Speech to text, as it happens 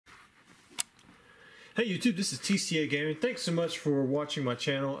Hey YouTube, this is TCA Gaming. Thanks so much for watching my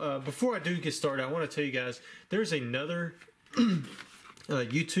channel. Before I do get started, I want to tell you guys there's another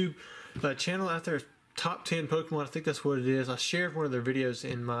YouTube channel out there, Top 10 Pokemon. I think that's what it is. I shared one of their videos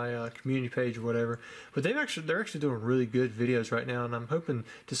in my community page or whatever. But they're actually doing really good videos right now, and I'm hoping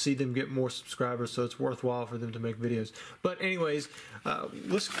to see them get more subscribers, so it's worthwhile for them to make videos. But anyways,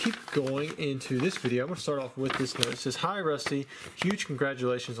 let's keep going into this video. I'm going to start off with this note. It says, "Hi Rusty, huge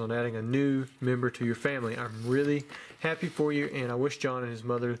congratulations on adding a new member to your family. I'm really happy for you, and I wish John and his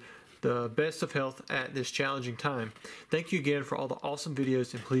mother the best of health at this challenging time. Thank you again for all the awesome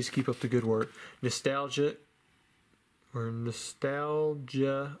videos, and please keep up the good work. Nostalgia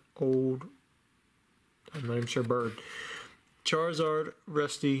old, I'm not even sure, bird. Charizard,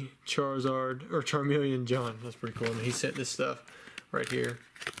 Rusty, Charizard, or Charmeleon John." That's pretty cool. And he sent this stuff right here.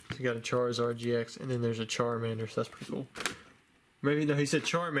 So you got a Charizard GX, and then there's a Charmander, so that's pretty cool. Maybe, no, he said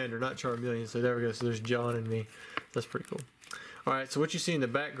Charmander, not Charmeleon, so there we go. So there's John and me. That's pretty cool. Alright, so what you see in the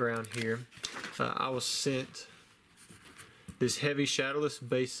background here, I was sent this heavy Shadowless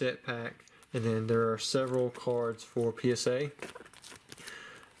base set pack, and then there are several cards for PSA.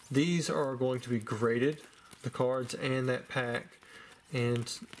 These are going to be graded, the cards and that pack, and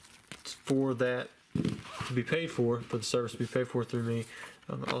for that to be paid for the service to be paid for through me,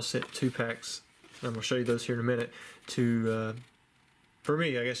 I'll set 2 packs, and I'm going to show you those here in a minute, to for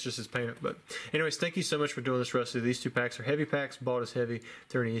me, I guess, just as payment. But anyways, thank you so much for doing this, Rusty. These 2 packs are heavy packs, bought as heavy. If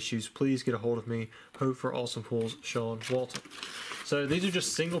there are any issues, please get a hold of me. Hope for awesome pulls, Sean Walton. So these are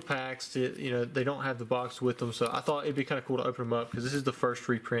just single packs. They don't have the box with them, so I thought it'd be kind of cool to open them up, because this is the first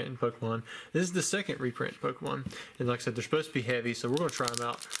reprint in Pokemon. This is the second reprint in Pokemon, and like I said, they're supposed to be heavy, so we're going to try them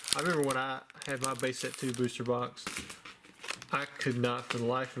out. I remember when I had my base set 2 booster box, I could not for the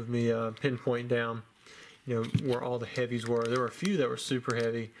life of me pinpoint down where all the heavies were. There were a few that were super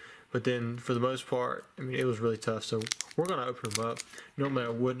heavy, but then for the most part, I mean, it was really tough. So we're going to open them up. Normally I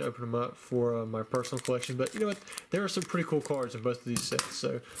wouldn't open them up for my personal collection, but you know what? There are some pretty cool cards in both of these sets.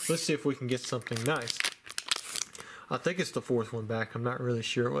 So let's see if we can get something nice. I think it's the 4th one back. I'm not really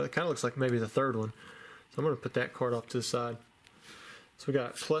sure. Well, it kind of looks like maybe the 3rd one. So I'm going to put that card off to the side. So we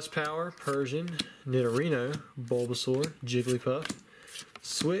got Plus Power, Persian, Nidorino, Bulbasaur, Jigglypuff,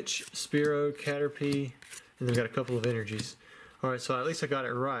 Switch, Spearow, Caterpie, and then we got a couple of energies. Alright, so at least I got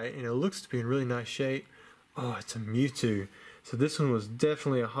it right, and it looks to be in really nice shape. Oh, it's a Mewtwo. So this one was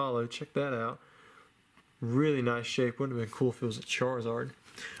definitely a holo. Check that out. Really nice shape. Wouldn't have been cool if it was a Charizard.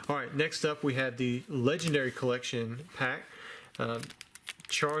 Alright, next up we have the Legendary Collection pack.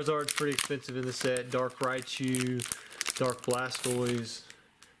 Charizard's pretty expensive in the set. Dark Raichu, Dark Blastoise.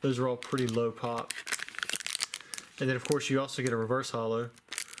 Those are all pretty low pop. And then of course you also get a reverse holo.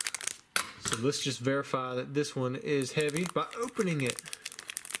 So let's just verify that this one is heavy by opening it.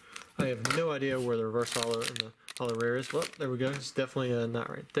 I have no idea where the reverse holo and the holo rare is. Well, there we go. It's definitely not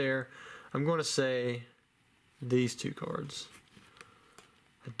right there. I'm going to say these 2 cards.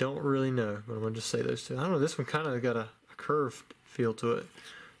 I don't really know, but I'm going to just say those 2. I don't know, this one kind of got a curved feel to it.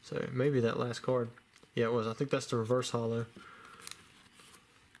 So maybe that last card. Yeah, it was. I think that's the reverse holo.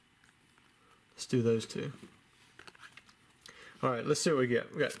 Let's do those 2. Alright, let's see what we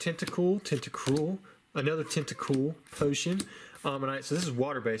get. We got Tentacruel, another Tentacool, Potion, Ammonite. So this is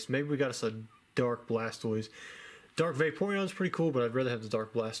water-based. Maybe we got us a Dark Blastoise. Dark Vaporeon's pretty cool, but I'd rather have the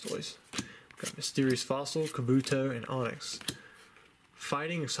Dark Blastoise. We've got Mysterious Fossil, Kabuto, and Onix.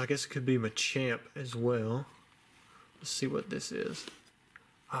 Fighting, so I guess it could be Machamp as well. Let's see what this is.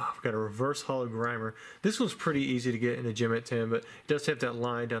 Oh, we've got a reverse holo Grimer. This one's pretty easy to get in a gym at 10, but it does have that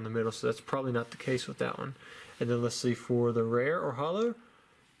line down the middle, so that's probably not the case with that one. And then let's see for the rare or holo,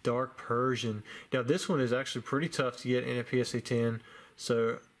 Dark Persian. Now this one is actually pretty tough to get in a PSA 10,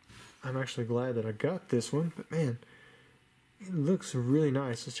 so I'm actually glad that I got this one. But man, it looks really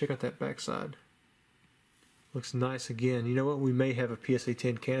nice. Let's check out that backside. Looks nice again. You know what? We may have a PSA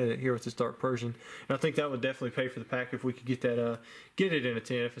 10 candidate here with this Dark Persian. And I think that would definitely pay for the pack if we could get that, get it in a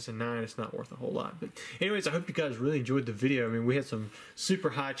 10. If it's a 9, it's not worth a whole lot. But anyways, I hope you guys really enjoyed the video. I mean, we had some super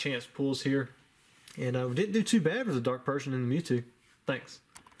high chance pulls here. And we didn't do too bad with the Dark Persian and the Mewtwo. Thanks.